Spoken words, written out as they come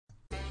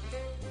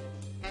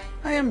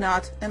I am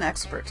not an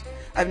expert.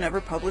 I've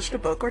never published a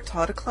book or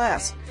taught a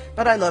class,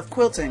 but I love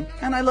quilting,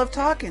 and I love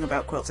talking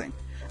about quilting.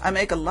 I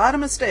make a lot of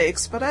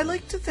mistakes, but I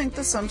like to think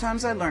that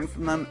sometimes I learn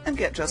from them and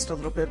get just a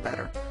little bit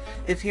better.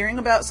 If hearing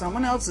about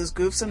someone else's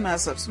goofs and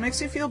mess-ups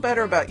makes you feel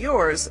better about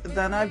yours,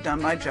 then I've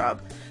done my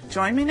job.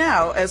 Join me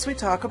now as we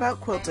talk about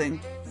quilting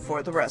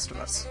for the rest of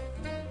us.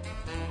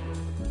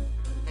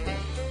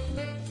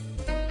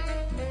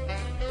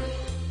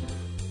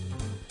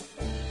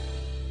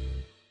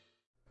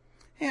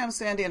 Hey, I'm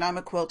Sandy and I'm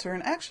a quilter,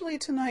 and actually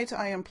tonight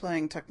I am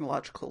playing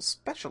Technological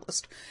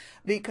Specialist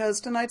because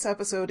tonight's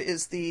episode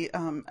is the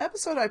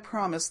episode I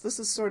promised. This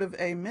is sort of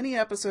a mini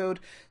episode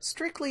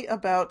strictly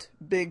about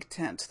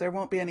BigTent. There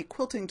won't be any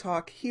quilting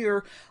talk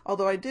here,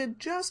 although I did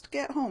just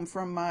get home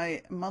from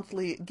my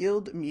monthly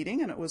guild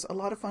meeting and it was a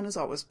lot of fun as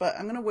always, but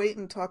I'm going to wait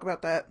and talk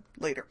about that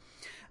later.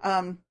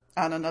 On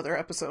another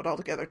episode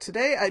altogether.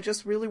 Today I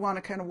just really want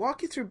to kind of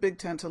walk you through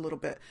BigTent a little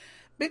bit.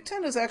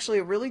 BigTent is actually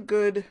a really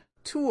good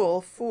tool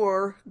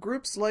for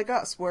groups like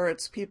us where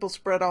it's people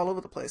spread all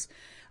over the place.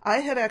 I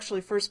had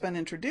actually first been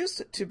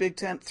introduced to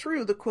BigTent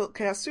through the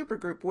Quiltcast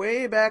supergroup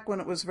way back when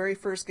it was very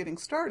first getting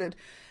started,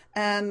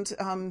 and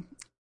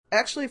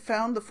actually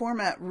found the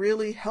format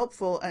really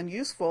helpful and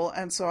useful,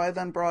 and so I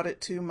then brought it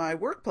to my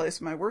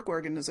workplace, my work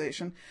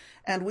organization,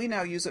 and we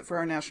now use it for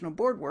our national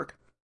board work.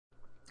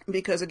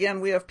 Because again,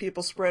 we have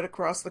people spread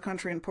across the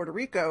country in Puerto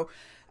Rico.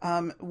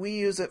 We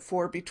use it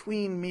for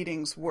between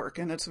meetings work,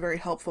 and it's very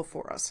helpful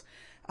for us.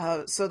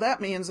 So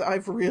that means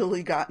I've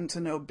really gotten to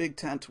know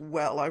BigTent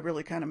well. I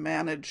really kind of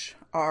manage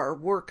our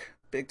work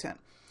BigTent.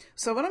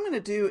 So what I'm going to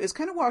do is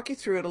kind of walk you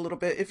through it a little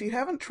bit. If you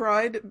haven't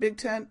tried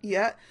BigTent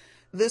yet,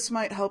 this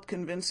might help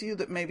convince you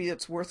that maybe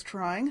it's worth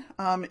trying.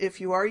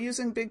 If you are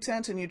using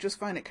BigTent and you just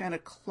find it kind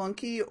of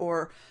clunky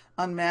or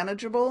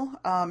unmanageable,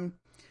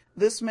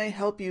 this may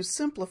help you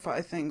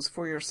simplify things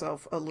for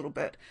yourself a little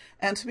bit.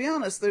 And to be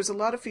honest, there's a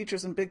lot of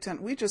features in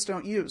BigTent we just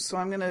don't use. So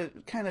I'm going to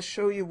kind of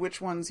show you which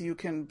ones you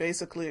can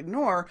basically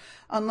ignore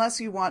unless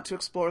you want to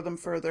explore them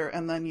further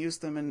and then use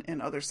them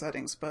in other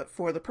settings. But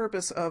for the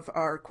purpose of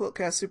our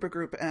Quiltcast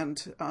supergroup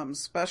and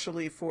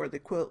especially for the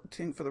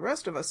Quilting for the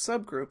Rest of Us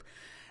subgroup,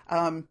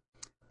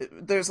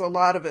 there's a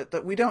lot of it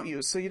that we don't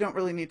use, so you don't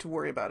really need to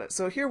worry about it.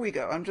 So here we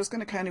go. I'm just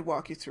going to kind of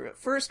walk you through it.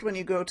 First, when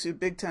you go to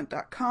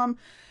bigtent.com,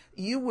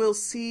 you will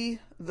see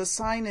the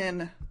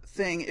sign-in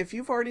thing. If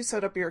you've already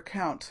set up your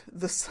account,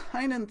 the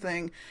sign-in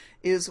thing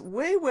is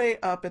way, way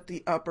up at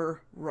the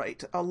upper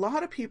right. A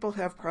lot of people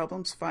have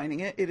problems finding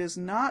it. It is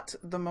not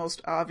the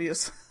most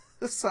obvious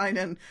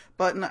sign-in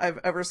button I've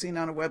ever seen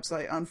on a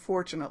website,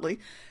 unfortunately.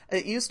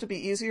 It used to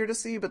be easier to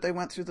see, but they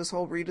went through this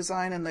whole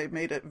redesign and they've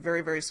made it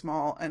very, very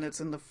small, and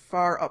it's in the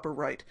far upper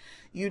right.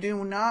 You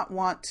do not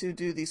want to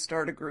do the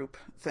start a group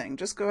thing.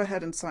 Just go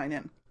ahead and sign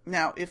in.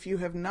 Now, if you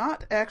have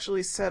not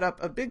actually set up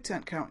a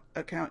BigTent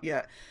account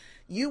yet,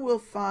 you will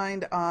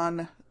find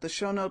on the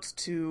show notes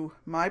to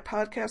my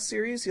podcast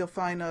series, you'll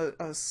find a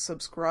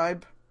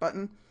subscribe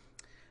button.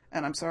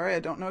 And I'm sorry, I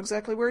don't know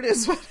exactly where it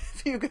is, but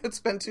it's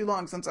been too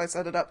long since I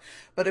set it up.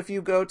 But if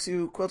you go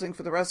to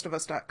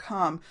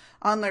quiltingfortherestofus.com,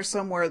 on there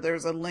somewhere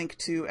there's a link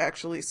to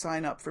actually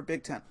sign up for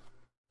BigTent.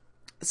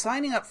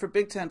 Signing up for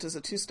BigTent is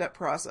a two-step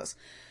process.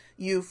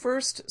 You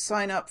first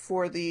sign up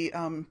for the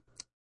the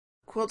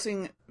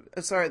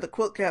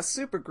Quiltcast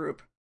supergroup,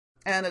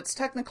 and it's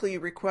technically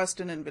request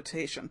an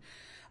invitation.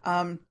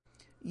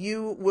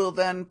 You will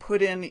then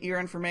put in your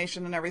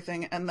information and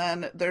everything, and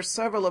then there's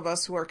several of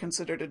us who are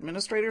considered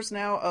administrators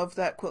now of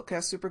that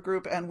Quiltcast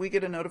supergroup, and we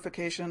get a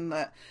notification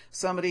that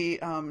somebody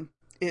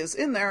is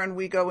in there, and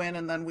we go in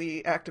and then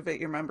we activate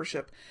your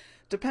membership.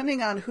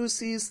 Depending on who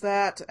sees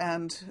that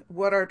and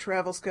what our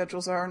travel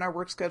schedules are and our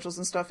work schedules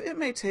and stuff, it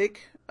may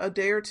take a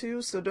day or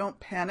two, so don't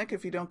panic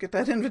if you don't get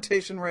that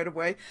invitation right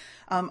away.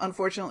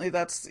 Unfortunately,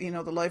 that's, the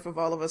life of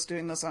all of us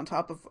doing this on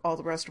top of all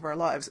the rest of our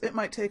lives. It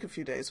might take a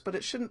few days, but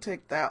it shouldn't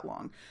take that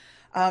long.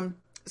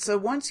 So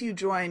once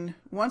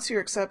you're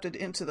accepted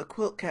into the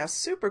Quiltcast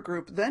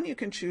supergroup, then you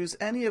can choose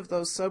any of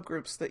those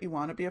subgroups that you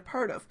want to be a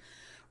part of.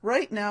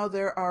 Right now,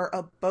 there are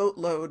a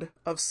boatload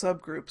of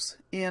subgroups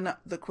in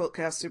the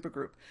Quiltcast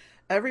supergroup.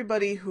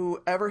 Everybody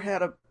who ever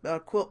had a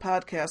quilt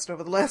podcast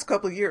over the last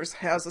couple of years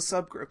has a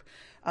subgroup.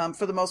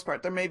 For the most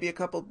part, there may be a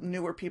couple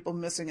newer people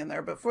missing in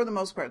there, but for the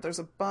most part, there's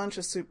a bunch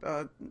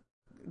of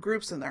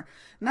groups in there.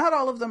 Not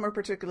all of them are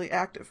particularly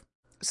active.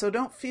 So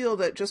don't feel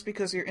that just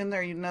because you're in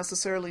there, you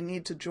necessarily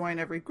need to join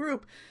every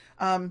group.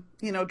 Join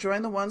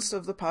the ones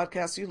of the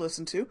podcast you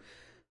listen to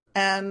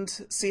and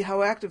see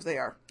how active they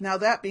are. Now,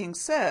 that being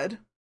said,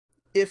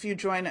 if you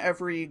join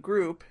every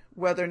group,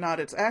 whether or not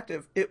it's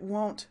active, it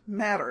won't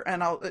matter.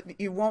 And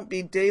you won't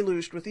be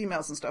deluged with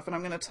emails and stuff. And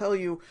I'm going to tell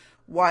you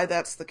why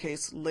that's the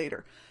case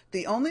later.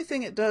 The only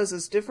thing it does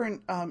is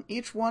different.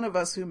 Each one of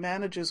us who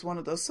manages one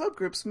of those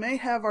subgroups may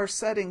have our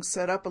settings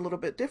set up a little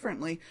bit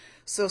differently.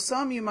 So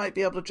some you might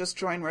be able to just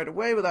join right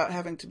away without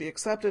having to be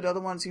accepted. Other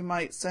ones you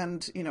might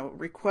send,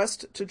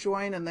 request to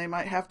join and they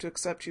might have to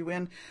accept you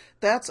in.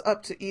 That's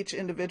up to each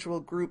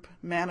individual group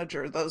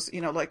manager. Those,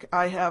 like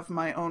I have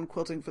my own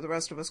Quilting for the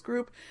Rest of Us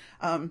group.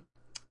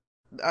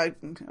 I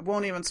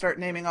won't even start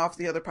naming off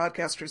the other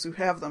podcasters who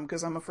have them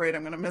because I'm afraid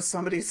I'm going to miss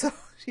somebody. So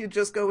you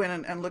just go in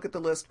and look at the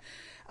list.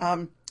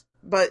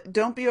 But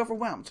don't be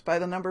overwhelmed by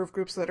the number of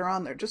groups that are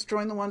on there. Just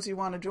join the ones you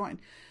want to join.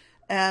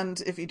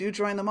 And if you do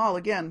join them all,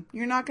 again,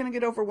 you're not going to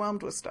get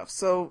overwhelmed with stuff.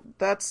 So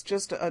that's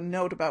just a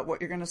note about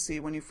what you're going to see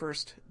when you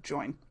first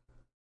join.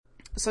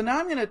 So now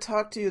I'm going to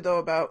talk to you, though,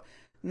 about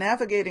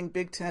navigating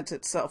BigTent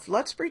itself.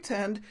 Let's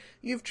pretend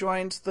you've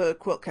joined the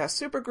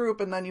Quiltcast supergroup,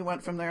 and then you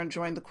went from there and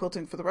joined the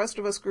Quilting for the Rest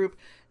of Us group,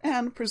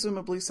 and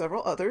presumably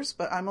several others,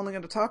 but I'm only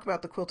going to talk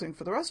about the Quilting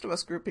for the Rest of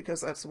Us group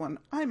because that's the one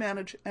I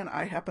manage, and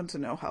I happen to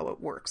know how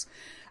it works.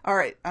 All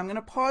right, I'm going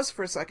to pause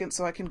for a second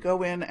so I can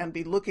go in and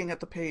be looking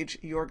at the page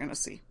you're going to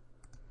see.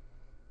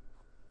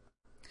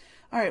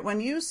 All right,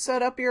 when you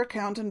set up your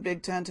account in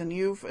BigTent and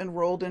you've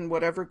enrolled in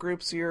whatever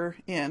groups you're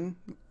in,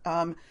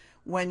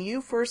 when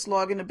you first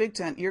log into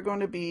BigTent, you're going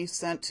to be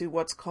sent to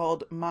what's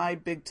called My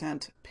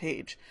BigTent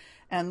page.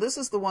 And this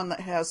is the one that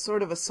has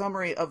sort of a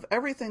summary of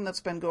everything that's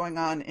been going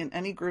on in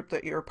any group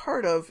that you're a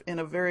part of in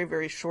a very,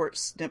 very short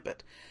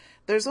snippet.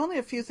 There's only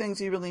a few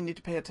things you really need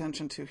to pay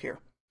attention to here.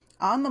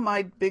 On the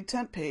My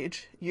BigTent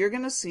page, you're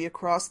going to see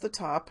across the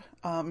top,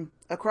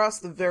 across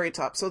the very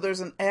top, so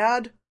there's an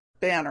ad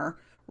banner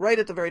right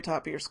at the very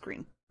top of your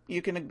screen.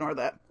 You can ignore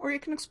that, or you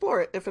can explore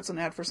it if it's an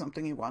ad for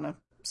something you want to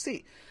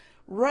see.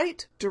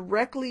 Right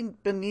directly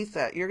beneath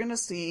that, you're going to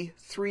see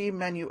 3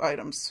 menu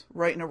items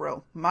right in a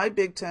row. My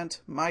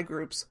BigTent, My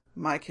Groups,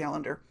 My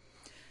Calendar.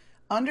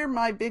 Under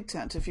My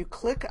BigTent, if you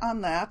click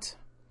on that,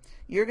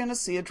 you're going to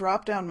see a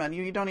drop-down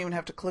menu. You don't even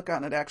have to click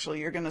on it, actually.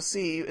 You're going to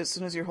see, as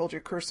soon as you hold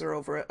your cursor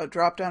over it, a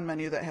drop-down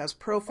menu that has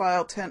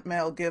Profile, Tent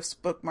Mail, Gifts,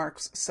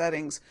 Bookmarks,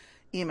 Settings,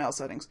 Email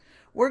Settings.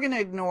 We're going to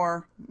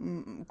ignore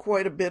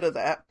quite a bit of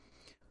that.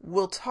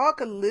 We'll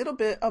talk a little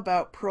bit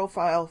about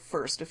Profile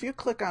first. If you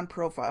click on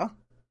Profile,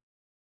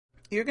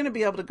 you're going to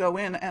be able to go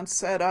in and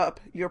set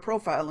up your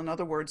profile. In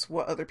other words,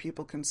 what other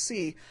people can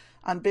see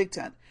on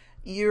BigTent.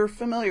 You're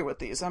familiar with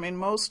these. I mean,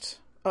 most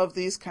of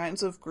these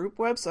kinds of group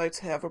websites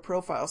have a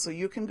profile, so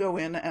you can go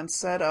in and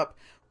set up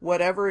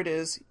whatever it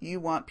is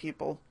you want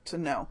people to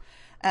know.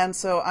 And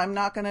so I'm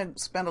not going to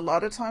spend a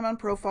lot of time on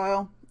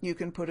Profile. You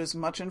can put as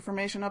much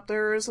information up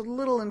there or as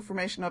little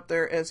information up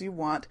there as you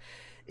want.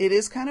 It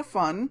is kind of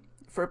fun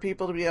for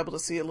people to be able to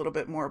see a little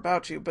bit more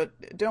about you, but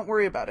don't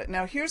worry about it.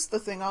 Now, here's the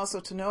thing also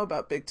to know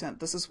about BigTent.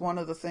 This is one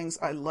of the things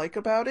I like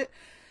about it,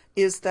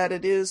 is that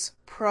it is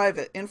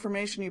private.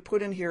 Information you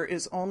put in here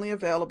is only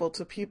available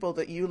to people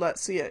that you let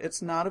see it.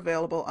 It's not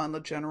available on the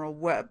general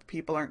web.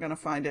 People aren't going to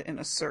find it in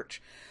a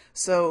search.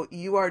 So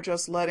you are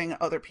just letting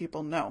other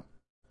people know.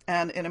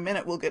 And in a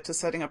minute, we'll get to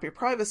setting up your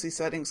privacy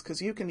settings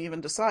because you can even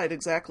decide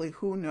exactly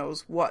who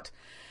knows what.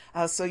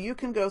 So you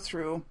can go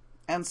through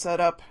and set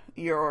up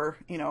your,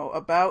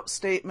 about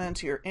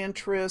statement, your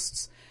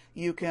interests.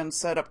 You can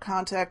set up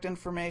contact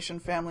information,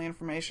 family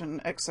information,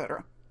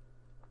 etc.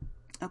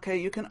 Okay,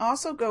 you can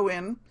also go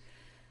in,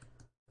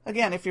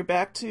 again, if you're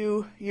back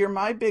to your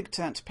My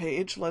BigTent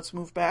page, let's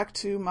move back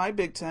to My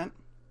BigTent.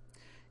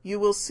 You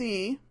will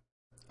see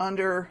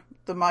under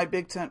the My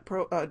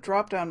BigTent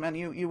drop-down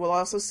menu, you will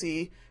also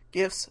see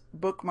Gifts,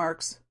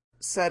 Bookmarks,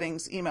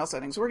 Settings, Email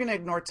Settings. We're going to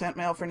ignore Tent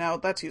Mail for now.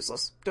 That's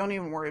useless. Don't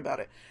even worry about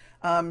it.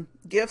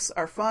 Gifts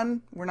are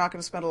fun. We're not going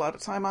to spend a lot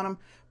of time on them.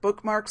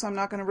 Bookmarks I'm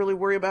not going to really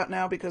worry about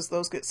now because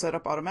those get set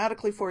up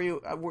automatically for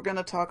you. We're going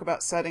to talk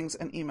about settings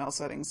and email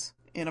settings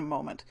in a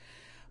moment.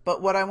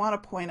 But what I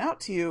want to point out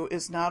to you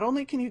is not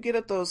only can you get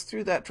at those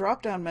through that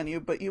drop-down menu,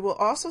 but you will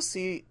also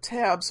see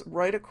tabs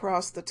right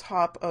across the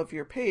top of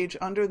your page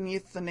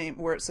underneath the name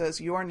where it says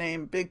your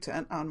name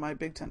BigTent on My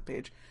BigTent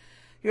page.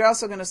 You're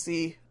also going to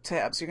see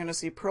tabs. You're going to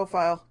see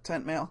Profile,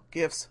 Tent Mail,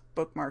 Gifts,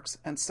 Bookmarks,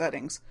 and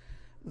Settings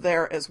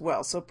there as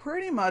well. So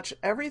pretty much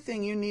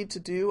everything you need to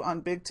do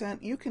on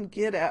BigTent you can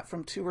get at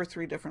from 2 or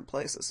 3 different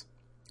places,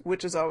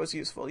 which is always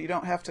useful. You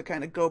don't have to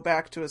kind of go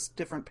back to a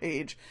different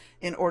page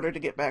in order to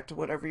get back to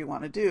whatever you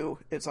want to do.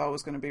 It's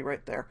always going to be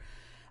right there.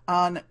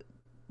 On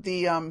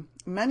the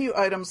menu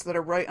items that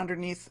are right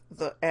underneath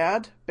the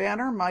ad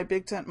banner, My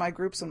BigTent, My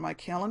Groups, and My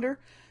Calendar,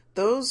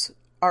 those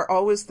are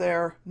always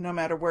there no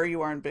matter where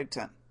you are in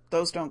BigTent.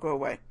 Those don't go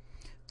away.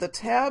 The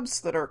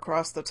tabs that are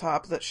across the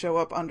top that show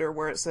up under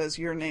where it says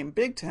your name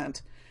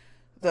BigTent,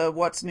 the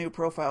What's New,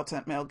 Profile,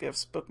 Tent Mail,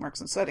 Gifts, Bookmarks,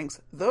 and Settings,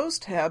 those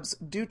tabs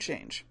do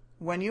change.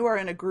 When you are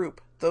in a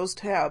group, those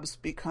tabs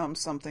become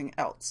something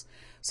else.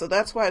 So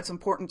that's why it's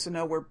important to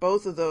know where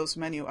both of those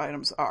menu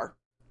items are.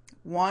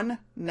 One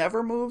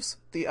never moves,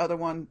 the other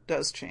one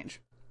does change.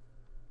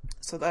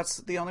 So that's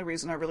the only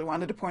reason I really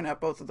wanted to point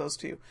out both of those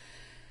to you.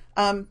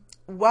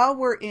 While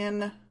we're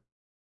in,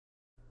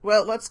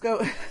 well, let's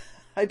go.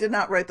 I did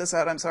not write this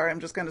out. I'm sorry. I'm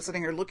just kind of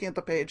sitting here looking at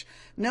the page,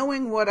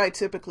 knowing what I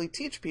typically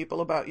teach people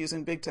about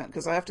using BigTent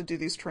because I have to do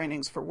these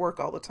trainings for work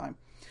all the time.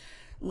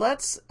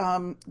 Let's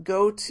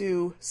go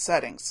to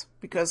settings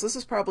because this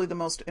is probably the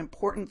most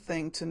important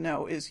thing to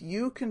know is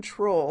you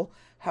control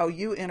how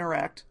you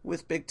interact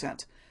with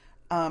BigTent.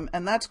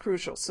 And that's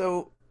crucial.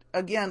 So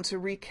again, to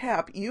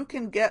recap, you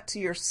can get to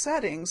your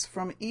settings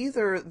from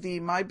either the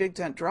My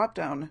BigTent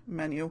drop-down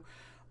menu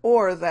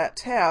or that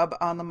tab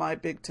on the My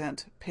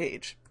BigTent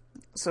page.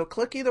 So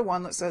click either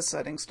one that says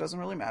settings, doesn't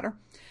really matter,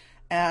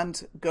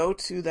 and go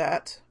to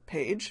that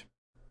page.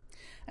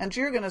 And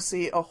you're going to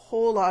see a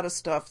whole lot of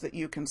stuff that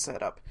you can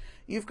set up.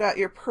 You've got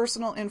your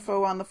personal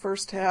info on the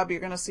first tab. You're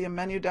going to see a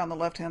menu down the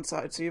left-hand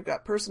side. So you've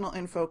got personal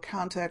info,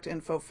 contact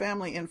info,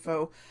 family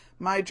info,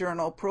 my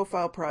journal,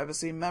 profile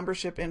privacy,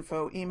 membership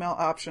info, email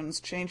options,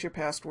 change your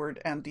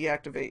password, and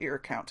deactivate your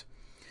account.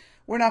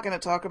 We're not going to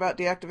talk about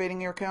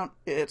deactivating your account.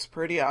 It's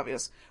pretty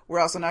obvious.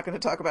 We're also not going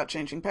to talk about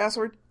changing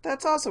password.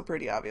 That's also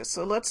pretty obvious.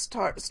 So let's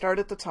start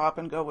at the top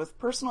and go with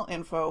personal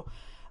info.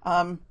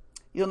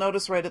 You'll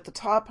notice right at the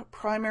top,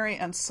 primary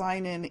and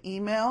sign-in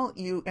email.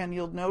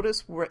 You'll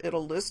notice where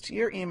it'll list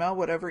your email,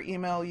 whatever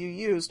email you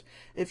used.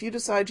 If you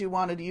decide you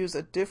wanted to use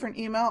a different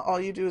email,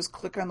 all you do is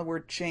click on the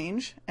word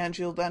change, and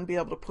you'll then be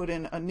able to put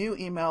in a new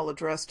email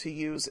address to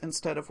use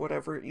instead of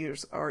whatever you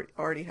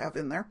already have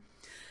in there.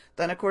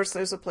 Then, of course,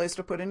 there's a place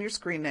to put in your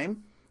screen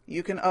name.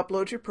 You can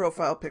upload your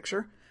profile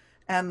picture.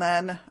 And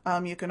then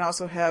you can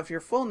also have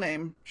your full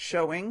name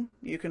showing.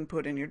 You can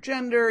put in your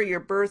gender, your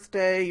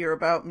birthday, your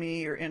about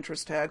me, your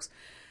interest tags.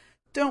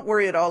 Don't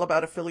worry at all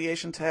about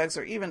affiliation tags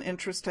or even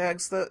interest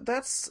tags.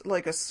 That's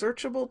like a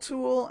searchable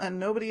tool and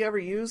nobody ever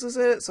uses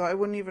it, so I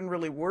wouldn't even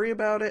really worry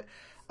about it.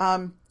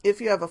 If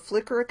you have a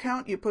Flickr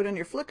account, you put in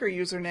your Flickr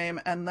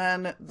username and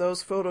then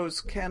those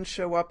photos can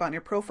show up on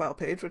your profile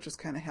page, which is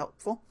kind of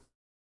helpful.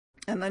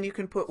 And then you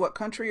can put what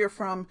country you're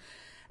from.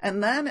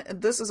 And then,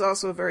 this is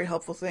also a very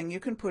helpful thing, you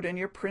can put in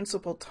your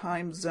principal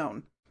time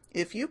zone.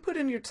 If you put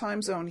in your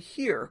time zone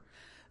here,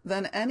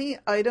 then any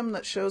item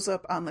that shows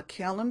up on the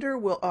calendar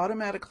will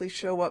automatically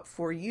show up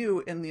for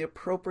you in the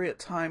appropriate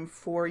time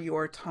for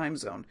your time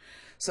zone.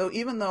 So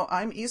even though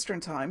I'm Eastern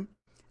time,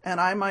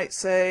 and I might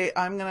say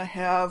I'm going to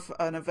have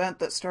an event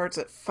that starts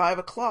at 5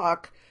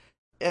 o'clock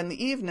in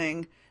the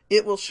evening,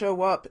 it will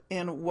show up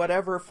in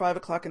whatever 5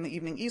 o'clock in the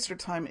evening Eastern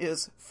time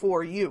is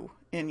for you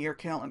in your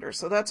calendar.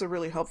 So that's a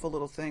really helpful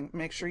little thing.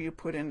 Make sure you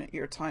put in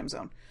your time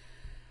zone.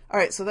 All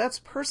right, so that's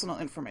personal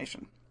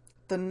information.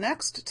 The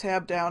next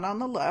tab down on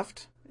the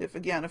left, if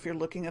you're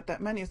looking at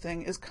that menu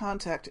thing, is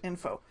contact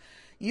info.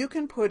 You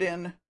can put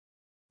in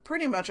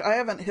pretty much, I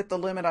haven't hit the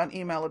limit on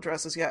email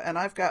addresses yet, and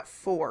I've got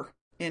 4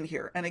 in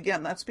here. And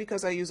again, that's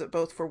because I use it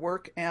both for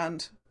work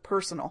and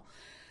personal.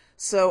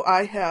 So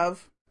I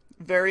have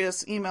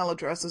various email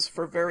addresses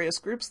for various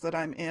groups that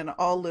I'm in,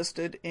 all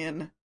listed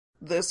in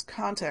this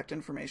contact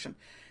information.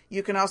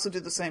 You can also do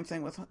the same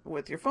thing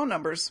with your phone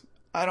numbers.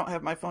 I don't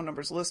have my phone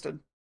numbers listed.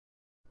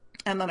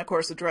 And then, of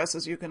course,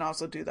 addresses, you can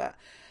also do that.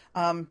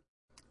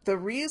 The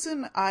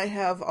reason I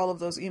have all of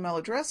those email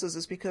addresses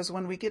is because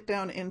when we get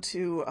down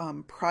into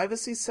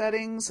privacy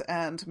settings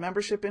and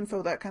membership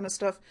info, that kind of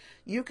stuff,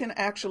 you can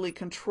actually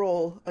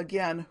control,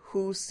 again,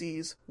 who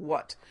sees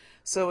what.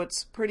 So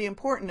it's pretty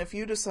important if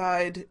you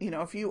decide,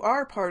 if you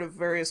are part of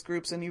various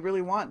groups and you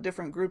really want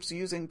different groups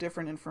using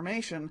different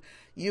information,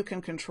 you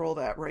can control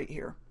that right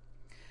here.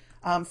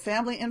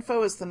 Family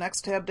info is the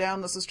next tab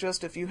down. This is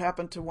just if you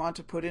happen to want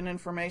to put in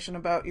information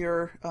about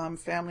your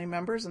family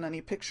members and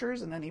any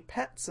pictures and any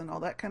pets and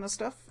all that kind of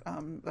stuff.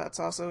 That's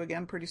also,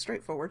 again, pretty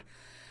straightforward.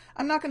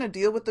 I'm not going to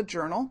deal with the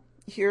journal.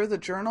 Here, the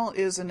journal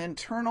is an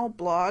internal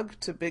blog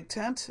to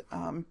BigTent,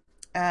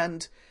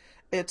 and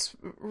it's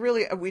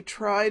really, we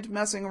tried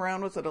messing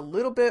around with it a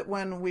little bit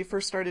when we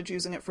first started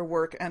using it for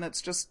work, and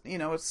it's just,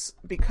 it's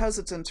because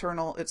it's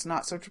internal, it's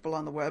not searchable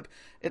on the web,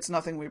 it's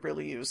nothing we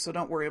really use, so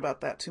don't worry about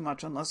that too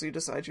much unless you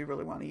decide you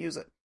really want to use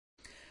it.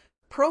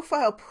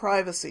 Profile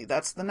privacy,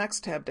 that's the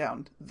next tab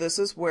down. This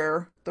is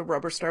where the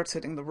rubber starts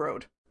hitting the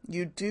road.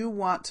 You do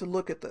want to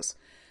look at this.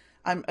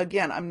 I'm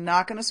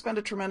not going to spend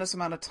a tremendous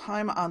amount of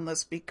time on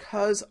this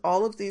because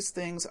all of these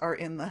things are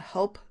in the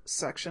help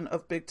section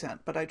of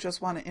BigTent, but I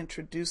just want to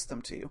introduce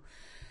them to you.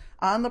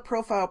 On the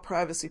profile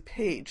privacy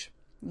page,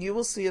 you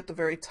will see at the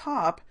very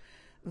top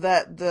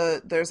that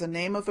there's a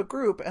name of a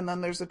group and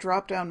then there's a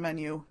drop-down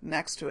menu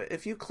next to it.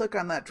 If you click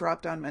on that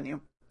drop-down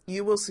menu,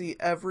 you will see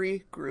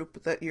every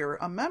group that you're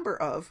a member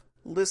of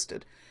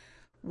listed.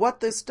 What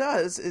this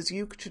does is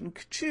you can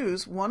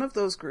choose one of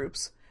those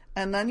groups,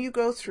 and then you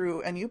go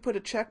through and you put a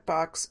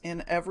checkbox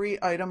in every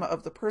item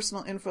of the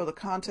personal info, the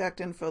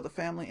contact info, the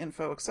family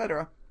info,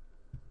 etc.,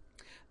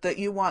 that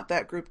you want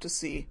that group to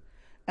see.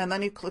 And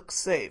then you click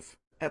Save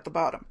at the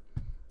bottom.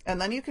 And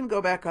then you can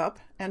go back up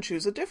and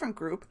choose a different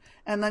group,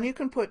 and then you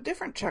can put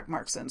different check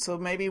marks in. So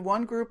maybe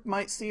one group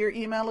might see your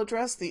email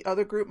address, the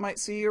other group might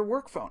see your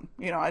work phone.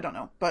 I don't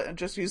know. But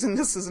just using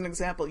this as an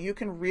example, you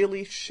can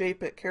really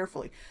shape it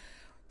carefully.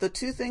 The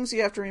two things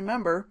you have to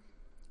remember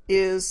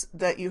is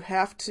that you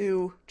have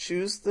to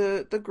choose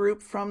the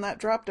group from that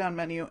drop-down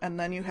menu, and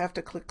then you have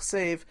to click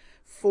Save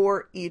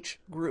for each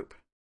group.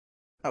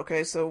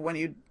 Okay, so when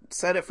you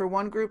set it for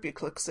one group, you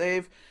click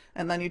Save,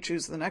 and then you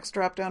choose the next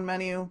drop-down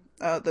menu,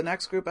 the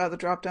next group out of the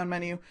drop-down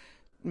menu,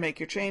 make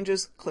your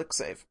changes, click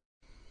Save.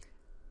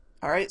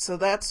 All right, so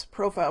that's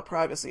profile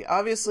privacy.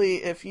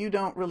 Obviously, if you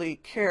don't really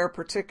care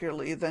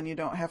particularly, then you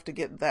don't have to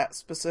get that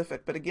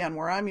specific. But again,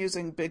 where I'm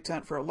using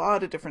BigTent for a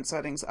lot of different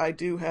settings, I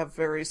do have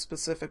very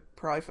specific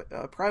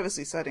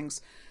privacy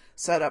settings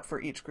set up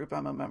for each group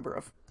I'm a member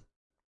of.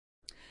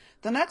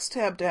 The next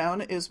tab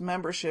down is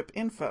membership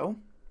info.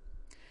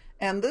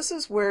 And this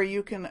is where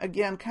you can,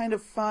 again, kind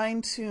of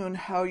fine-tune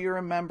how you're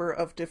a member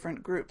of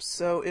different groups.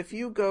 So if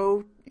you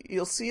go,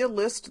 you'll see a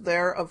list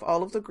there of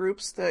all of the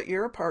groups that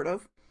you're a part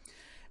of.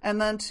 And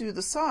then to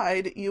the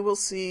side, you will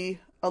see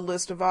a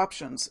list of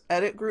options: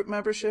 edit group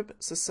membership,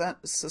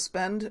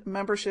 suspend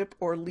membership,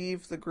 or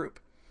leave the group.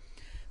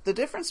 The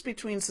difference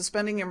between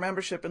suspending your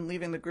membership and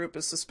leaving the group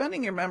is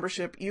suspending your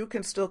membership, you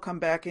can still come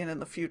back in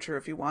the future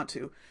if you want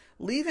to.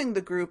 Leaving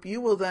the group, you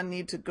will then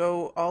need to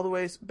go all the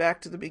way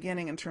back to the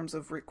beginning in terms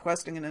of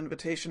requesting an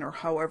invitation or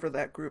however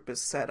that group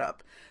is set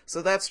up.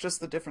 So that's just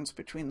the difference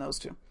between those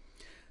two.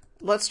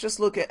 Let's just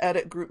look at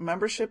edit group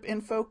membership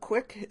info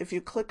quick. If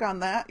you click on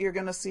that, you're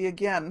going to see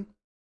again,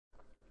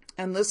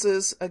 and this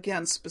is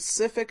again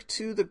specific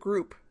to the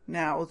group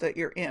now that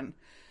you're in.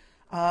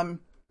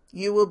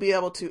 You will be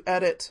able to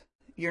edit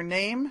your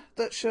name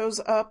that shows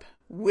up,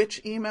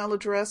 which email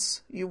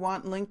address you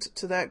want linked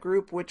to that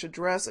group, which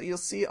address. You'll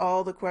see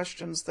all the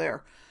questions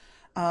there.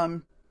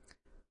 And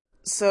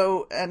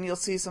you'll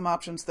see some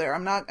options there.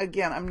 I'm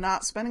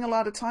not spending a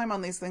lot of time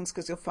on these things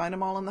because you'll find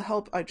them all in the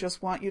help. I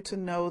just want you to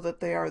know that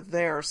they are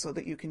there so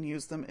that you can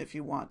use them if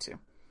you want to.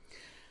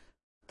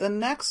 The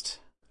next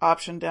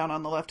option down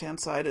on the left-hand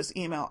side is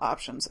email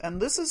options.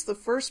 And this is the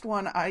first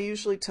one I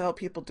usually tell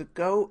people to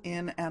go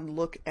in and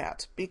look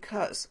at,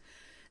 because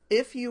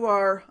if you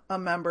are a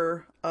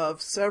member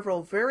of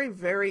several very,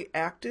 very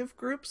active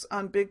groups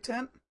on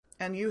BigTent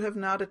and you have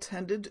not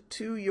attended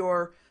to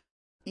your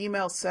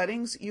email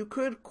settings, you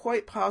could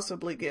quite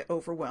possibly get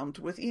overwhelmed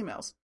with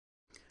emails.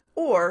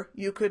 Or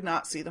you could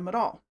not see them at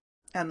all.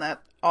 And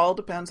that all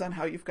depends on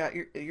how you've got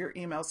your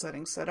email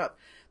settings set up.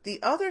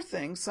 The other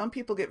thing, some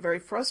people get very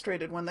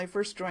frustrated when they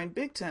first join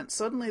BigTent.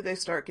 Suddenly they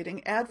start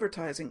getting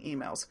advertising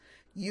emails.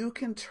 You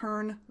can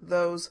turn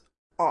those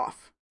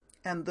off.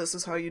 And this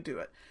is how you do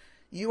it.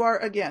 You're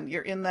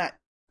in that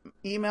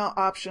email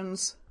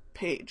options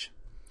page.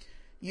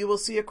 You will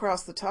see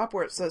across the top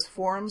where it says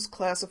Forums,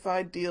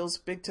 Classified, Deals,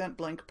 BigTent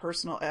Blink,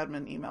 Personal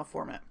Admin Email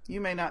Format.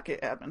 You may not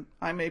get admin.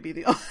 I may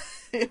be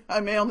I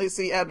may only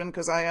see admin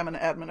because I am an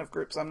admin of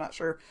groups. I'm not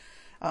sure.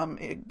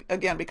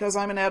 Again, because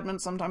I'm an admin,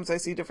 sometimes I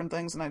see different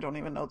things and I don't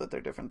even know that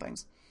they're different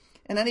things.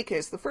 In any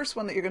case, the first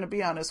one that you're going to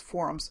be on is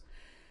Forums.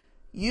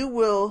 You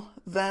will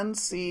then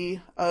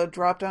see a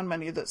drop-down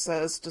menu that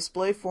says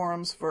Display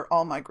Forums for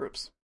all my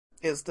groups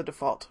is the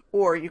default.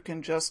 Or you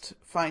can just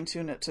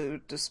fine-tune it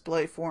to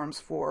display forums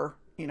for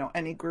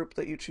any group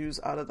that you choose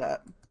out of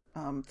that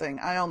thing.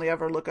 I only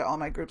ever look at all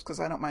my groups because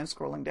I don't mind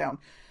scrolling down.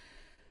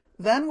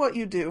 Then what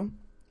you do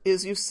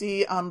is you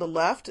see on the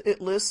left,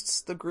 it lists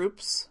the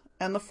groups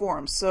and the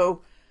forums.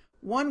 So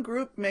one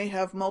group may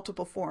have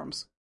multiple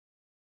forums.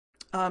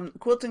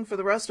 Quilting for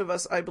the rest of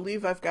us, I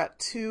believe I've got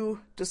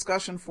 2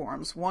 discussion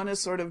forums. One is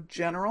sort of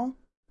general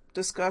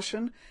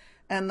discussion,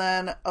 and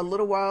then a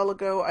little while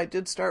ago I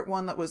did start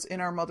one that was in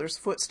our mother's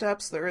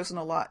footsteps. There isn't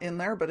a lot in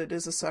there, but it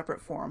is a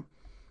separate forum.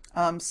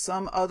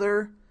 Some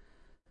other,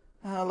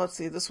 let's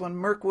see, this one,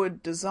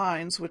 Mirkwood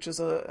Designs, which is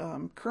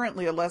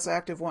currently a less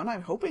active one.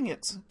 I'm hoping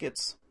it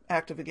gets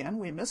active again.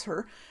 We miss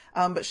her.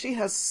 But she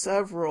has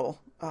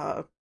several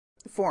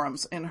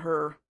forums in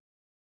her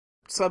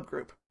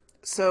subgroup.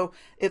 So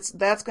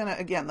that's going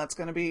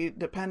to be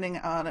depending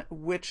on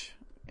which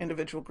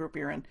individual group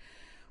you're in.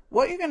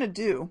 What you're going to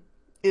do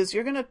is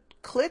you're going to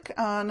click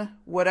on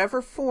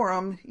whatever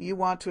forum you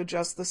want to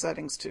adjust the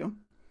settings to.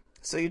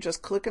 So you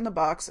just click in the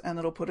box and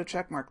it'll put a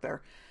check mark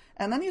there.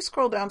 And then you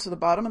scroll down to the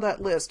bottom of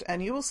that list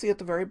and you will see at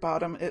the very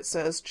bottom it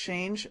says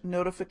Change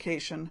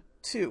Notification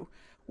To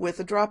with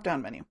a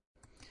drop-down menu.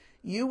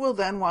 You will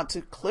then want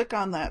to click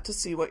on that to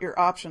see what your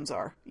options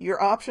are.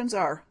 Your options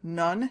are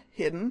None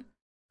Hidden,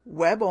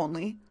 Web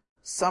Only,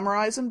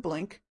 Summarize and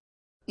Blink,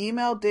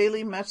 Email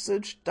Daily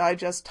Message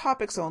Digest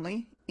Topics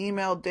Only,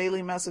 Email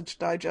Daily Message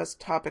Digest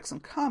Topics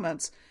and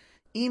Comments,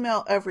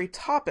 Email Every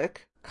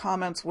Topic,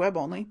 Comments Web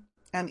Only,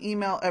 and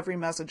Email Every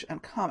Message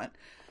and Comment.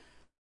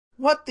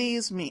 What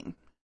these mean.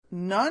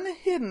 None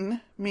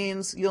Hidden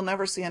means you'll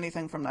never see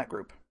anything from that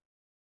group.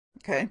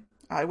 Okay?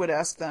 I would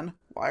ask then,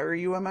 why are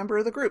you a member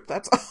of the group?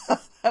 That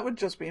would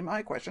just be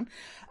my question.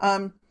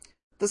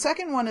 The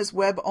second one is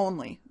Web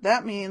Only.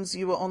 That means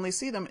you will only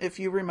see them if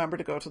you remember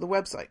to go to the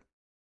website.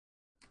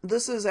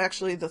 This is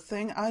actually the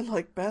thing I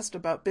like best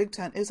about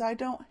BigTent is I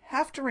don't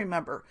have to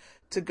remember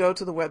to go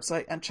to the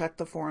website and check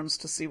the forums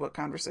to see what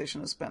conversation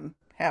has been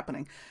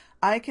happening.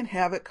 I can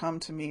have it come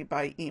to me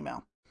by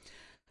email.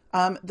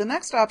 The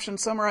next option,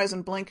 Summarize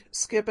and Blink,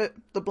 skip it.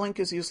 The blink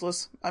is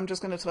useless. I'm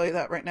just going to tell you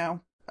that right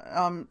now.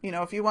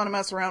 If you want to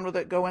mess around with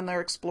it, go in there,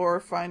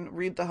 explore,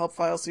 read the help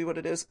file, see what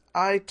it is.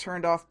 I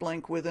turned off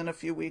blink within a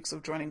few weeks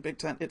of joining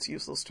BigTent. It's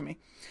useless to me.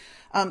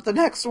 The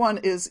next one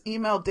is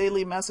Email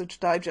Daily Message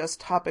Digest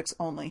Topics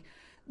Only.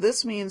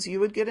 This means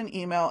you would get an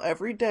email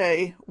every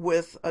day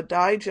with a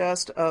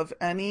digest of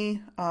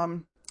any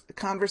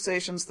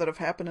conversations that have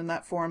happened in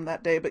that forum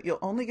that day, but you'll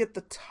only get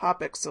the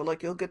topics. So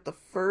like you'll get the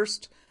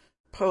first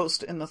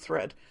post in the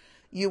thread.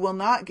 You will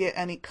not get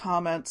any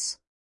comments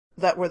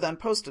that were then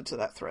posted to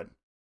that thread.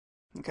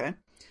 Okay.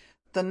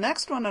 The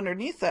next one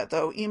underneath that,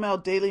 though, email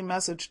daily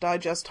message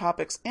digest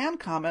topics and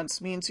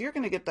comments, means you're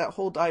going to get that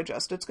whole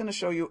digest. It's going to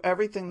show you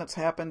everything that's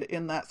happened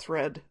in that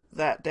thread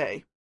that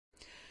day.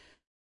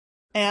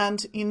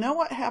 And you know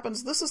what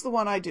happens? This is the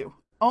one I do.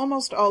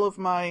 Almost all of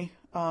my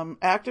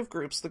active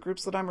groups, the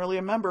groups that I'm really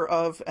a member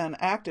of and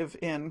active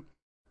in,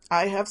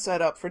 I have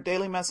set up for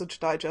daily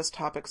message digest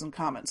topics and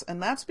comments. And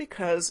that's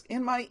because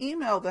in my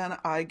email then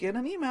I get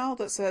an email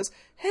that says,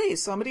 hey,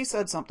 somebody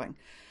said something.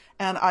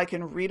 And I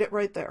can read it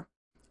right there.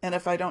 And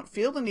if I don't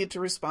feel the need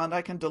to respond,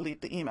 I can delete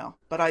the email.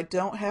 But I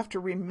don't have to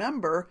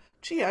remember,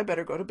 gee, I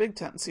better go to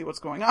BigTent and see what's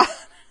going on.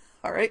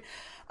 All right.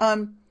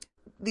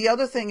 The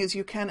other thing is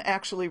you can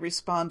actually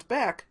respond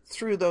back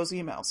through those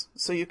emails.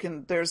 So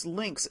there's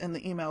links in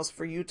the emails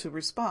for you to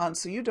respond.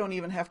 So you don't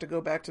even have to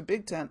go back to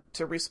BigTent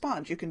to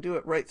respond. You can do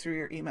it right through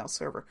your email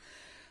server.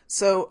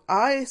 So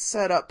I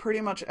set up pretty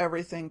much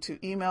everything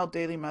to email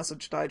daily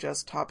message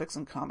digest topics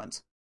and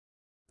comments.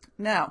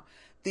 Now,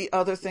 the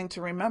other thing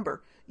to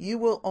remember, you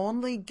will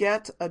only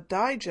get a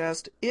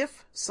digest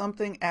if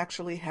something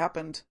actually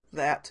happened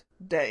that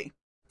day.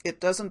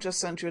 It doesn't just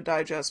send you a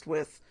digest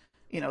with,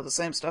 the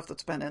same stuff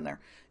that's been in there.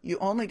 You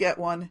only get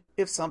one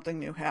if something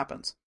new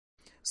happens.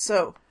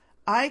 So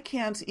I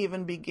can't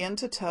even begin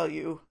to tell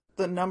you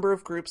the number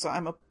of groups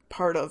I'm a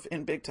part of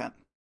in BigTent.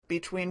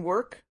 Between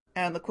work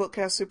and the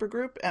Quiltcast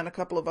Supergroup and a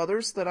couple of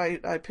others that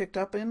I picked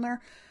up in there,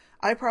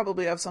 I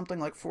probably have something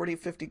like 40,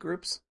 50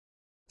 groups.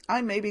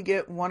 I maybe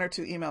get 1 or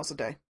 2 emails a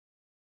day,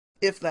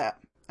 if that.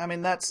 I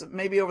mean, that's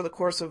maybe over the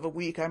course of a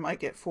week, I might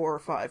get 4 or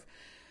 5.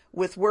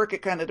 With work,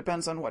 it kind of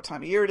depends on what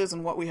time of year it is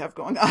and what we have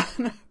going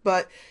on.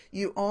 But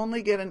you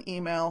only get an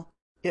email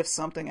if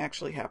something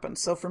actually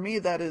happens. So for me,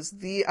 that is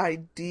the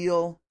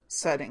ideal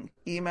setting.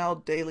 Email,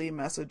 daily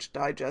message,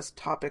 digest,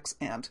 topics,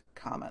 and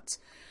comments.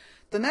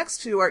 The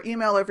next two are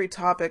email every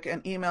topic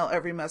and email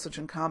every message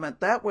and comment.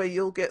 That way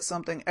you'll get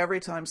something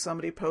every time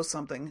somebody posts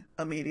something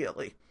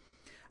immediately.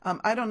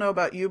 I don't know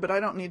about you, but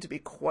I don't need to be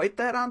quite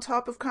that on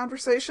top of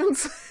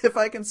conversations. If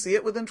I can see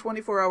it within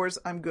 24 hours,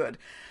 I'm good.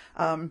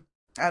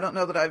 I don't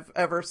know that I've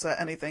ever set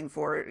anything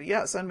for,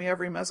 send me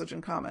every message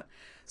and comment.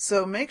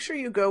 So make sure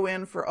you go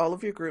in for all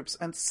of your groups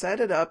and set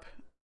it up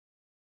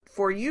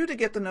for you to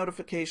get the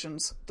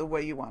notifications the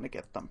way you want to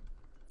get them.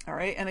 All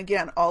right. And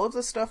again, all of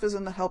this stuff is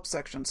in the help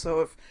section.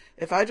 So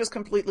if I just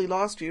completely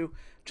lost you,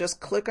 just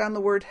click on the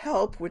word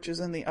help, which is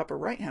in the upper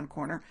right-hand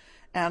corner,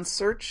 and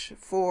search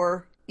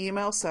for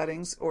email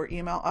settings or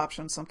email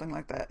options, something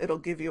like that. It'll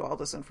give you all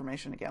this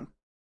information again.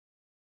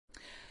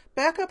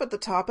 Back up at the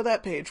top of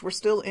that page, we're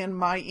still in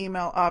My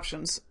Email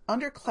Options.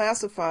 Under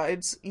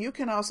Classifieds, you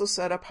can also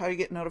set up how you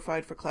get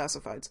notified for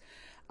classifieds.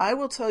 I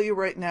will tell you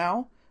right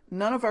now,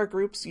 none of our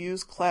groups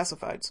use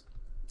classifieds.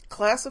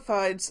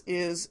 Classifieds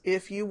is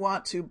if you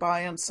want to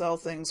buy and sell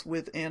things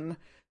within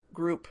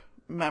group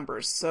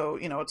members. So,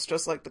 it's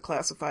just like the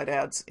classified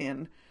ads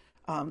in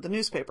the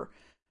newspaper.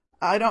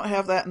 I don't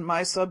have that in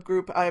my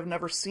subgroup. I have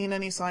never seen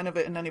any sign of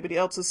it in anybody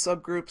else's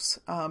subgroups.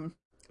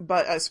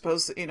 But I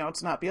suppose,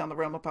 it's not beyond the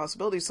realm of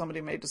possibility.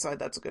 Somebody may decide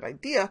that's a good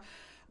idea,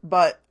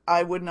 but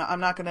I'm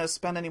not going to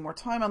spend any more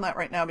time on that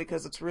right now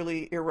because it's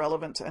really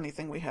irrelevant to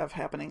anything we have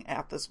happening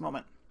at this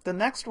moment. The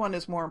next one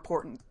is more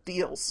important,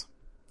 deals.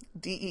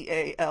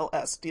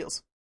 DEALS,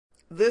 deals.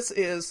 This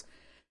is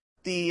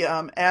the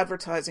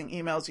advertising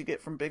emails you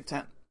get from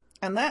BigTent.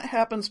 And that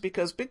happens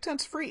because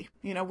BigTent's free.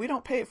 We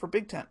don't pay it for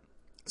BigTent.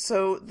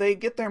 So they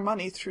get their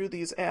money through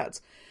these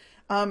ads.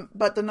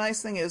 But the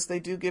nice thing is they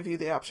do give you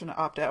the option to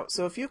opt out.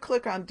 So if you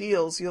click on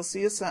deals, you'll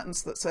see a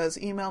sentence that says,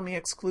 email me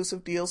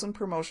exclusive deals and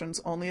promotions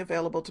only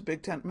available to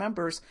BigTent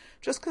members.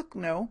 Just click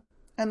no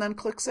and then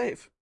click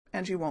save.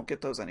 And you won't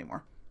get those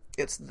anymore.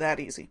 It's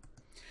that easy.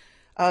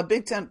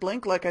 BigTent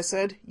Blink, like I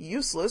said,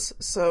 useless.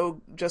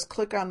 So just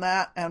click on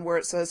that, and where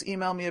it says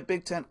email me a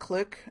BigTent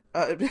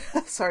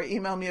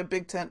email me a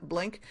BigTent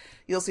Blink,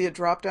 you'll see a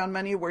drop-down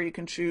menu where you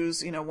can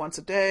choose, once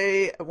a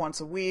day,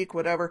 once a week,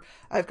 whatever.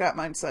 I've got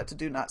mine set to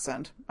do not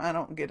send. I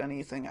don't get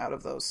anything out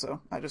of those,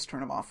 so I just turn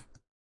them off.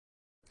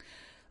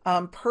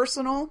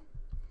 Personal.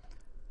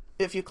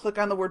 If you click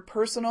on the word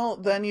personal,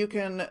 then you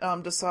can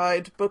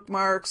decide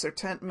bookmarks or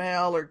tent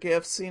mail or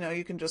gifts.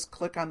 You can just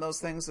click on those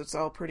things. It's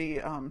all pretty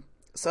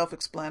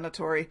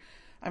self-explanatory.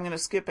 I'm going to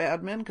skip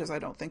admin because I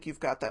don't think you've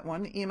got that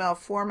one. Email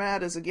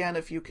format is, again,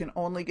 if you can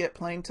only get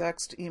plain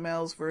text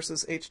emails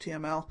versus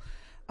HTML.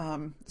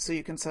 So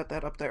you can set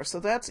that up there. So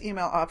that's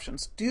email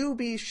options. Do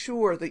be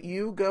sure that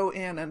you go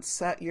in and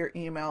set your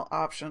email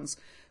options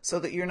so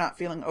that you're not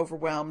feeling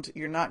overwhelmed.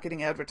 You're not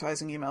getting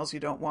advertising emails you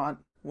don't want,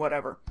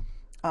 whatever.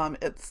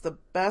 It's the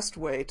best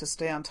way to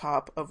stay on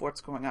top of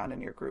what's going on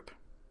in your group.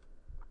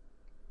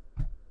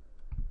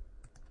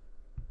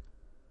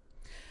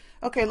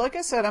 Okay, like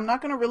I said, I'm not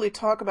going to really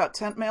talk about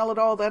Tent Mail at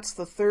all. That's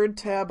the third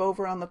tab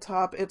over on the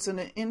top. It's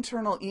an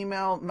internal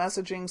email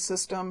messaging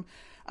system.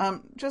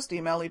 Just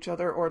email each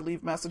other or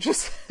leave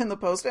messages in the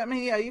post. I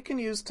mean, yeah, you can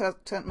use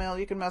Tent Mail.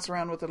 You can mess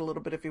around with it a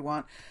little bit if you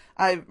want.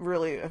 I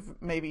really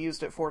have maybe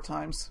used it 4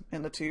 times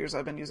in the 2 years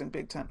I've been using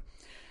BigTent.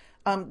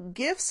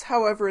 GIFs,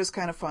 however, is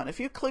kind of fun. If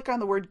you click on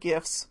the word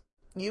GIFs,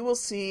 you will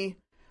see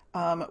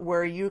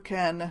where you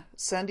can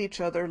send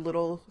each other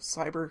little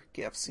cyber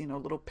GIFs,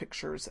 little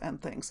pictures and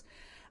things.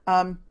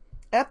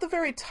 At the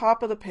very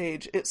top of the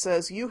page, it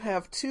says you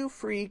have 2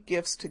 free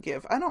gifts to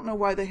give. I don't know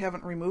why they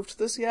haven't removed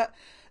this yet.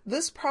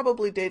 This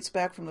probably dates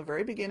back from the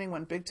very beginning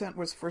when BigTent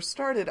was first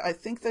started. I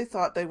think they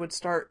thought they would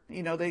start,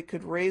 they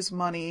could raise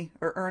money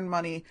or earn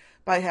money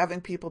by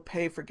having people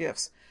pay for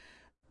gifts.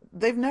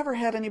 They've never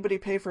had anybody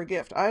pay for a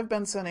gift. I've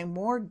been sending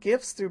more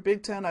gifts through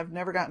BigTent. I've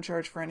never gotten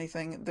charged for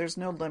anything. There's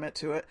no limit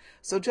to it.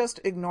 So just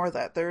ignore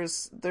that.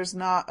 There's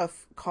not a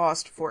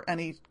cost for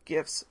any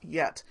gifts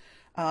yet.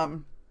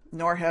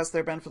 Nor has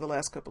there been for the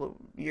last couple of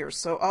years.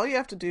 So all you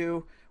have to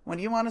do when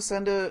you want to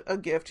send a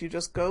gift, you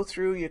just go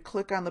through, you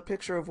click on the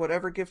picture of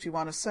whatever gift you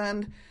want to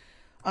send.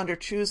 Under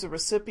choose a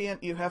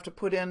recipient, you have to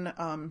put in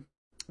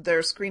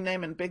their screen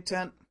name in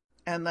BigTent,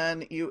 and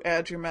then you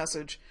add your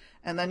message,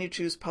 and then you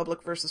choose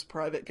public versus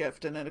private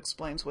gift, and it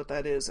explains what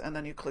that is, and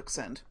then you click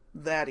send.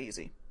 That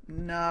easy.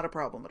 Not a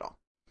problem at all.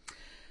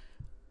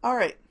 All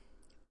right.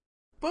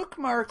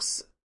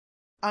 Bookmarks,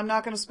 I'm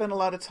not going to spend a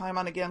lot of time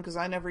on again because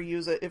I never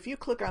use it. If you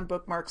click on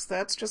bookmarks,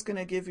 that's just going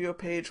to give you a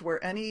page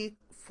where any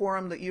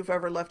forum that you've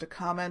ever left a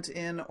comment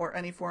in or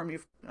any forum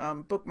you've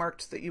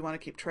bookmarked that you want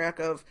to keep track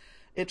of,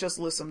 it just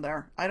lists them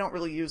there. I don't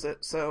really use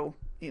it, so,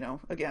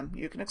 again,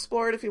 you can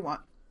explore it if you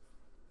want.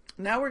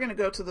 Now we're going to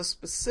go to the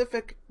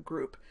specific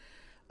group.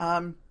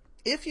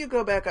 If you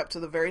go back up to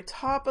the very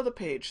top of the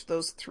page,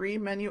 those 3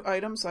 menu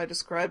items I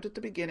described at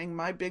the beginning,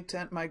 my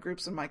BigTent, my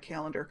groups, and my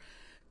calendar,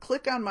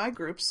 click on my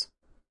groups,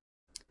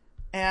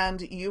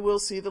 and you will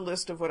see the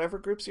list of whatever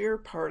groups you're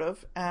part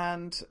of.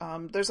 And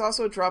there's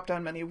also a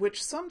drop-down menu,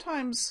 which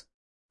sometimes,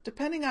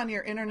 depending on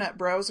your internet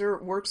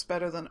browser, works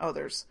better than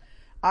others.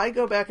 I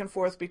go back and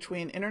forth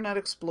between Internet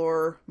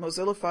Explorer,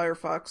 Mozilla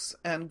Firefox,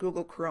 and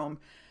Google Chrome,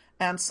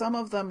 and some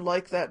of them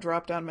like that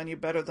drop-down menu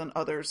better than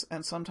others,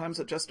 and sometimes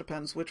it just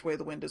depends which way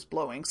the wind is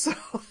blowing. So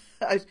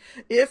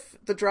if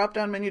the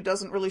drop-down menu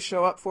doesn't really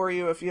show up for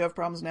you, if you have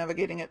problems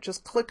navigating it,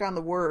 just click on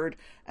the word,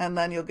 and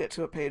then you'll get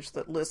to a page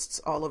that lists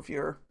all of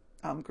your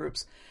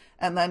groups.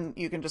 And then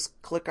you can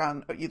just click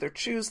on, either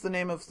choose the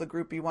name of the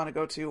group you want to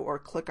go to or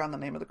click on the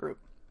name of the group.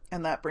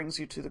 And that brings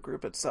you to the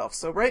group itself.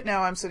 So right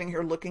now I'm sitting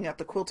here looking at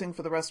the Quilting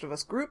for the Rest of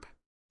Us group.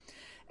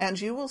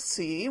 And you will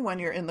see when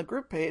you're in the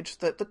group page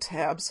that the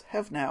tabs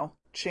have now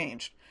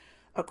changed.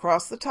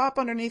 Across the top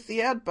underneath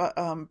the ad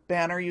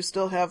banner, you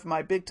still have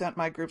my BigTent,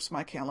 my groups,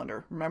 my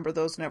calendar. Remember,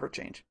 those never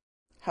change.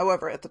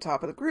 However, at the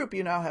top of the group,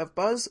 you now have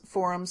Buzz,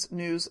 Forums,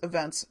 News,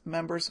 Events,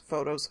 Members,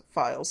 Photos,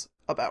 Files,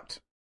 About.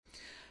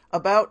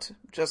 About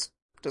just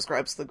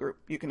describes the group.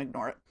 You can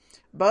ignore it.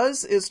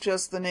 Buzz is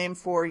just the name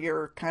for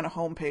your kind of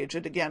homepage.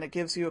 It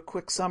gives you a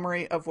quick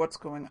summary of what's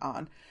going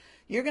on.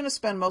 You're going to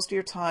spend most of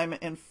your time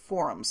in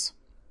forums.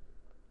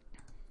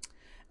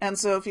 And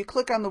so if you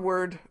click on the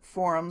word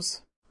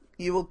forums,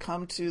 you will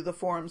come to the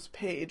forums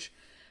page,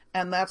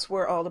 and that's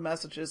where all the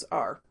messages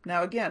are.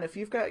 Now again, if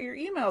you've got your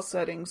email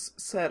settings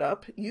set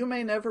up, you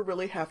may never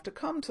really have to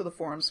come to the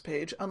forums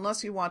page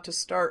unless you want to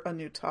start a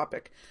new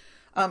topic.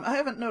 I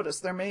haven't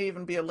noticed. There may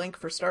even be a link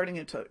for starting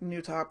a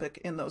new topic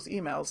in those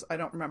emails. I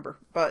don't remember.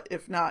 But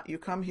if not, you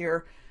come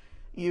here,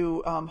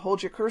 you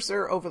hold your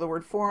cursor over the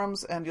word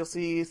forums, and you'll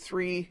see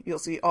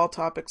all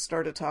topics,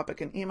 start a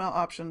topic, and email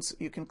options.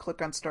 You can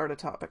click on start a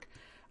topic.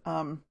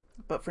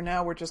 But for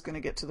now, we're just going to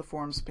get to the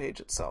forums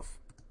page itself.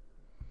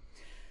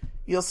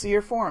 You'll see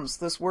your forums.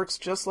 This works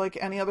just like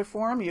any other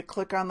forum. You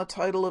click on the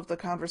title of the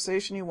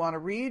conversation you want to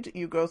read.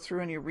 You go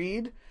through and you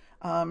read.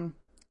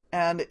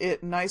 And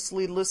it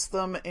nicely lists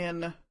them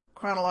in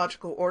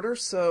chronological order,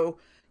 so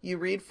you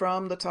read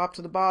from the top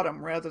to the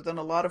bottom, rather than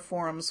a lot of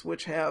forums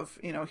which have,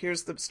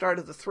 here's the start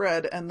of the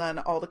thread, and then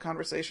all the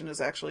conversation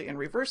is actually in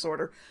reverse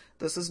order.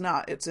 This is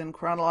not. It's in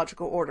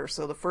chronological order,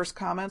 so the first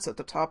comment's at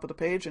the top of the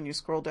page, and you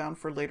scroll down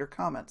for later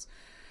comments.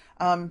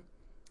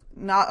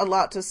 Not a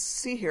lot to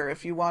see here.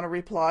 If you want to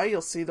reply,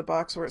 you'll see the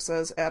box where it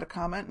says add a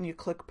comment, and you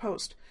click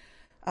post.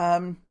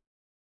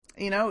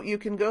 You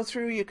can go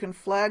through, you can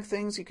flag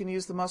things, you can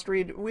use the must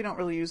read. We don't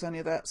really use any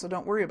of that, so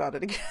don't worry about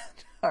it again.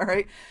 All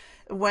right.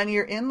 When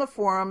you're in the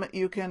forum,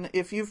 you can,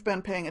 if you've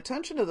been paying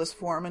attention to this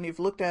forum and you've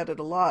looked at it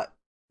a lot,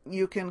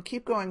 you can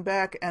keep going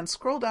back and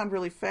scroll down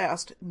really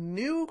fast.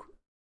 New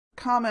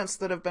comments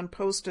that have been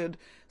posted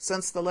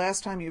since the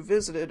last time you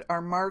visited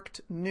are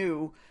marked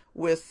new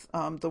with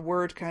the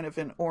word kind of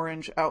in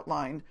orange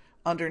outline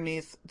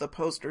underneath the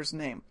poster's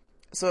name.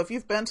 So if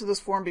you've been to this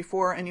forum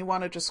before and you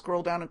want to just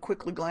scroll down and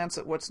quickly glance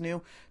at what's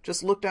new,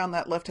 just look down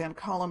that left-hand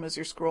column as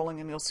you're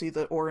scrolling and you'll see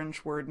the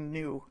orange word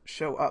new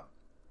show up.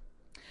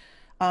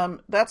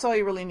 That's all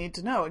you really need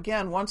to know.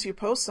 Again, once you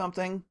post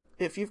something,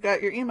 if you've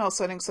got your email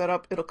settings set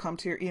up, it'll come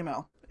to your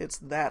email. It's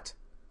that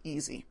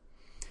easy.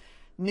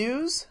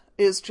 News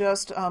is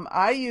just,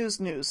 I use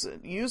news.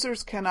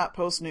 Users cannot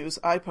post news.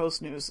 I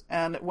post news.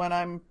 And when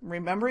I'm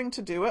remembering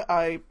to do it,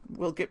 I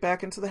will get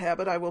back into the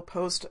habit. I will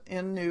post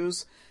in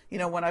news,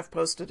 when I've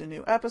posted a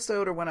new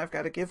episode or when I've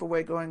got a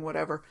giveaway going,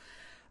 whatever.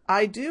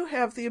 I do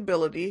have the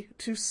ability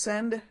to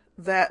send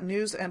that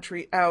news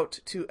entry out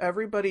to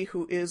everybody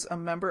who is a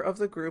member of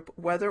the group,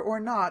 whether or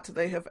not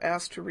they have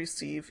asked to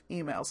receive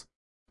emails.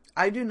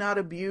 I do not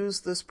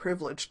abuse this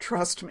privilege,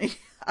 trust me.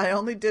 I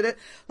only did it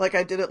like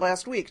I did it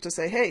last week to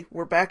say, hey,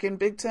 we're back in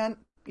BigTent.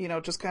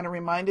 Just kind of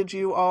reminded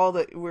you all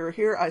that we're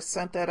here. I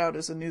sent that out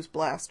as a news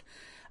blast.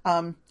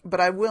 But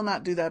I will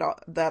not do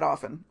that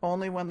often.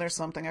 Only when there's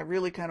something I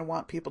really kind of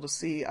want people to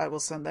see, I will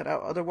send that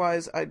out.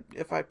 Otherwise,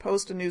 if I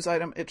post a news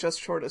item, it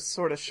just sort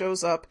of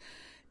shows up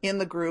in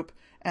the group,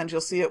 and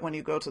you'll see it when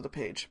you go to the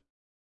page.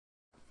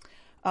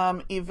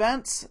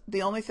 Events,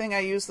 the only thing I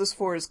use this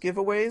for is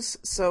giveaways.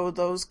 So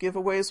those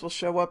giveaways will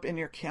show up in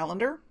your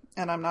calendar,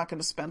 and I'm not going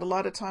to spend a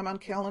lot of time on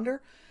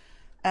calendar.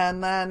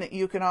 And then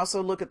you can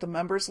also look at the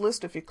members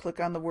list if you click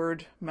on the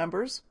word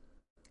members.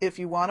 If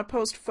you want to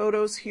post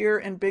photos here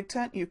in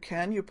BigTent, you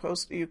can. You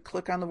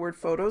click on the word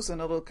photos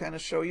and it'll kind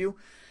of show you.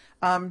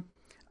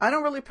 I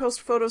don't really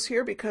post photos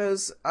here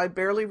because I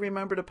barely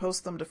remember to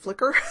post them to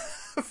Flickr,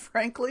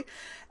 frankly.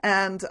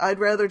 And I'd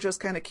rather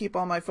just kind of keep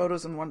all my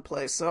photos in one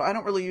place. So I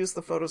don't really use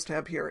the photos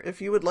tab here.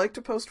 If you would like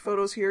to post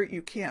photos here,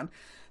 you can.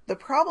 The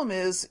problem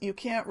is you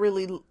can't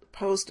really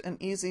post an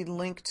easy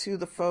link to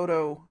the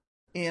photo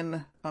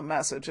in a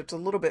message. It's a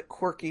little bit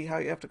quirky how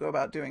you have to go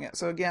about doing it.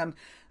 So again,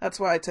 that's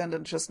why I tend to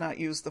just not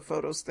use the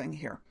photos thing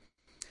here.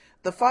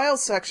 The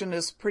files section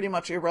is pretty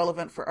much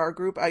irrelevant for our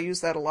group. I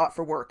use that a lot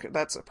for work.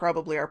 That's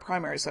probably our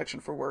primary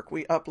section for work.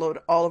 We upload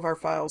all of our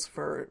files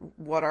for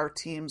what our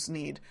teams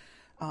need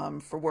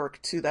for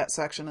work to that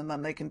section, and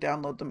then they can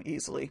download them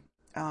easily.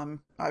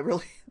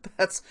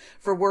 That's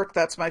for work.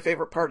 That's my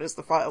favorite part, is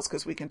the files,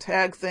 because we can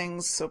tag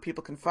things so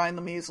people can find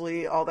them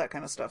easily, all that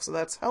kind of stuff. So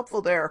that's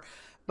helpful there.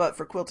 But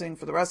for quilting,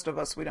 for the rest of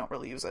us, we don't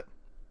really use it.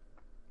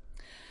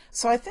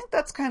 So I think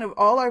that's kind of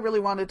all I really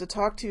wanted to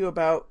talk to you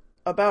about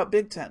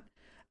BigTent.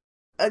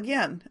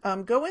 Again,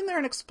 go in there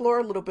and explore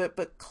a little bit,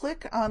 but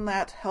click on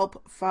that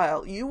help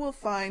file. You will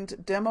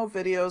find demo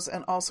videos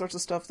and all sorts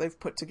of stuff they've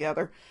put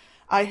together.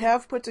 I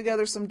have put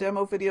together some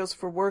demo videos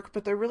for work,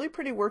 but they're really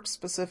pretty work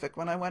specific.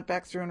 When I went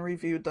back through and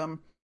reviewed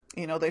them,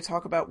 they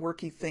talk about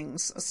worky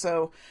things.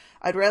 So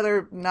I'd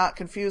rather not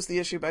confuse the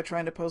issue by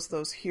trying to post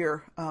those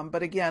here.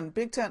 But again,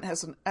 BigTent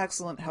has an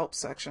excellent help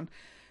section,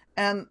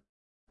 and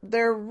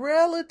they're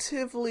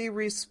relatively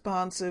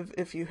responsive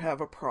if you have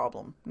a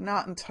problem.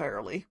 Not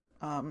entirely.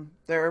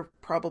 They're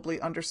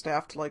probably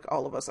understaffed like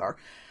all of us are.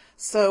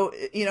 So,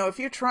 if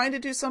you're trying to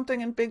do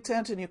something in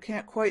BigTent and you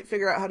can't quite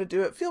figure out how to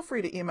do it, feel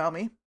free to email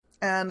me,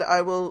 and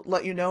I will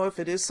let you know if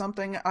it is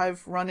something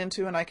I've run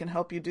into and I can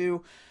help you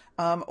do.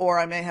 Or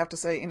I may have to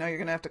say, you're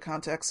going to have to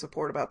contact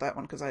support about that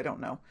one because I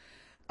don't know.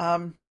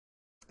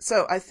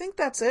 So I think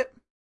that's it.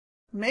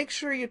 Make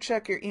sure you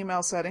check your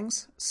email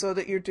settings so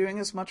that you're doing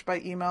as much by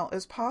email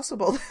as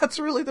possible. That's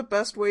really the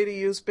best way to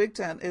use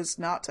BigTent, is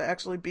not to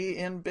actually be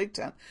in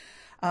BigTent.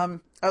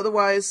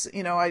 Otherwise,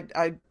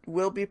 I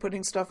will be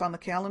putting stuff on the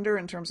calendar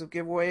in terms of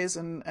giveaways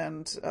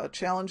and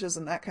challenges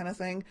and that kind of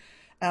thing.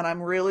 And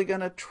I'm really going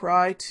to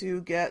try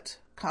to get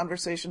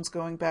conversations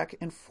going back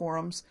in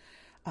forums.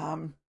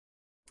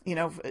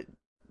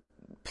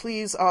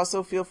 Please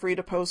also feel free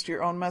to post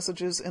your own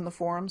messages in the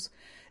forums.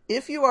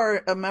 If you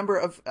are a member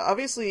of,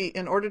 obviously,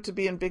 in order to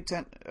be in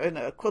BigTent,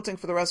 in Quilting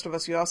for the Rest of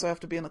Us, you also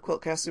have to be in the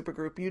Quiltcast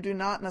Supergroup. You do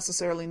not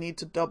necessarily need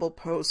to double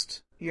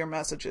post your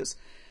messages.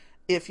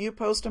 If you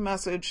post a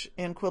message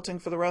in Quilting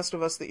for the Rest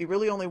of Us that you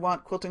really only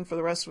want Quilting for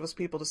the Rest of Us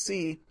people to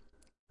see,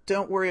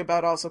 don't worry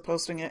about also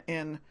posting it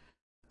in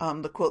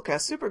the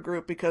Quiltcast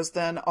Supergroup, because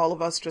then all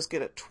of us just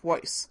get it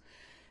twice.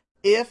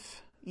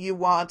 If you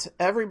want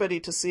everybody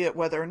to see it,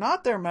 whether or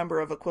not they're a member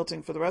of a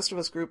Quilting for the Rest of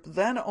Us group,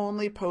 then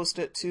only post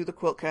it to the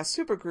Quiltcast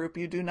Supergroup.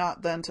 You do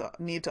not then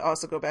need to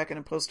also go back in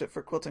and post it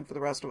for Quilting for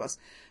the Rest of Us,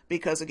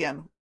 because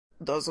again,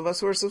 those of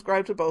us who are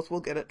subscribed to both will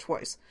get it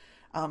twice.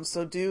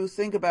 So do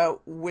think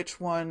about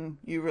which one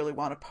you really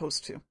want to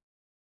post to.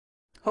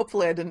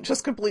 Hopefully I didn't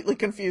just completely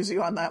confuse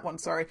you on that one,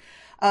 sorry.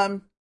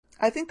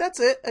 I think that's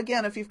it.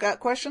 Again, if you've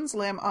got questions,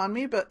 lay them on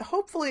me, but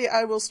hopefully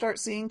I will start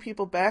seeing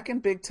people back in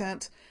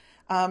BigTent.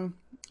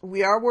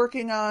 We are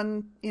working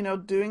on,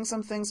 doing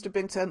some things to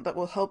BigTent that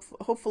will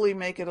hopefully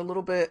make it a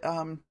little bit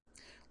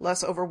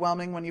less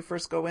overwhelming when you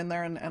first go in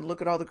there and look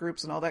at all the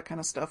groups and all that kind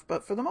of stuff.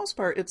 But for the most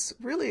part, it's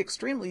really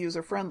extremely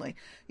user-friendly.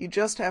 You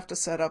just have to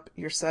set up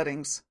your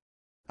settings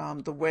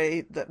the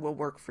way that will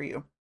work for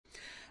you.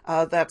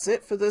 That's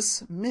it for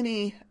this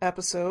mini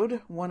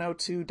episode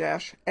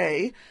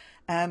 102-A.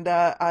 And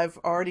I've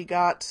already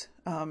got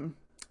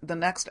the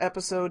next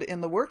episode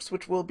in the works,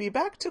 which will be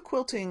back to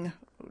quilting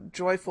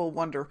joyful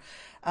wonder.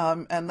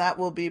 And that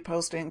will be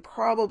posting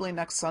probably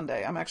next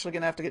Sunday. I'm actually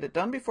going to have to get it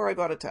done before I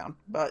go out of town,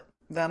 but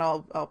then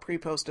I'll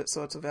pre-post it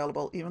so it's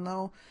available, even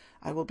though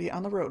I will be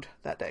on the road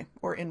that day,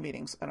 or in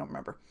meetings. I don't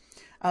remember.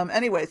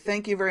 Anyway,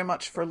 thank you very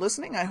much for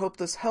listening. I hope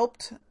this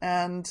helped,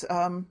 and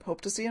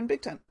hope to see you in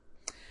BigTent.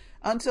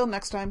 Until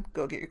next time,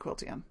 go get your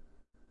quilty on.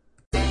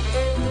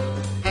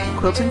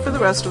 Quilting for the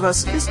Rest of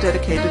Us is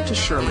dedicated to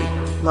Shirley.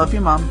 Love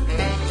you, Mom.